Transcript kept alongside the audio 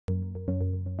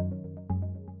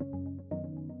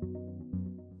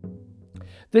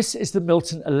This is the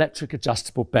Milton electric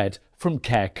adjustable bed from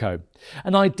CareCo,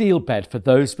 an ideal bed for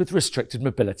those with restricted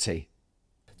mobility.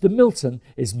 The Milton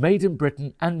is made in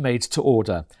Britain and made to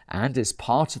order and is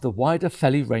part of the wider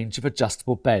Felly range of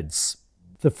adjustable beds.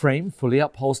 The frame, fully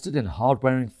upholstered in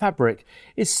hard-wearing fabric,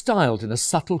 is styled in a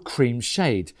subtle cream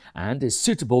shade and is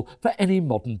suitable for any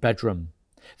modern bedroom.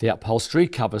 The upholstery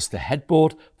covers the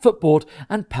headboard, footboard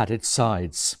and padded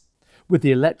sides. With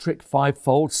the electric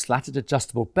 5-fold slatted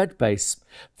adjustable bed base,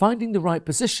 finding the right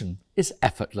position is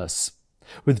effortless.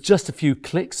 With just a few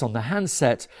clicks on the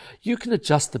handset, you can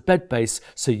adjust the bed base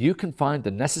so you can find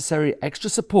the necessary extra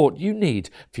support you need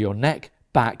for your neck,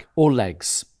 back or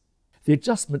legs. The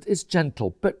adjustment is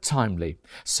gentle but timely,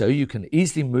 so you can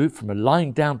easily move from a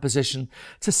lying down position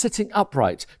to sitting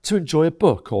upright to enjoy a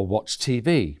book or watch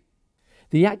TV.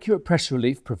 The accurate pressure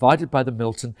relief provided by the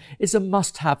Milton is a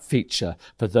must-have feature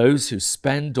for those who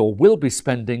spend or will be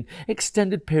spending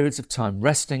extended periods of time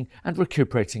resting and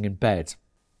recuperating in bed.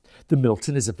 The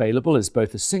Milton is available as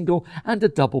both a single and a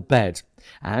double bed,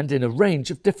 and in a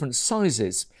range of different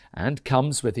sizes, and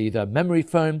comes with either memory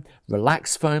foam,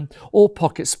 relax foam or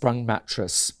pocket sprung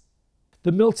mattress.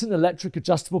 The Milton electric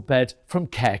adjustable bed from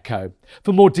CareCo.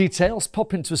 For more details,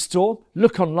 pop into a store,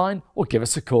 look online or give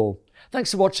us a call.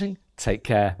 Thanks for watching. Take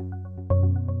care.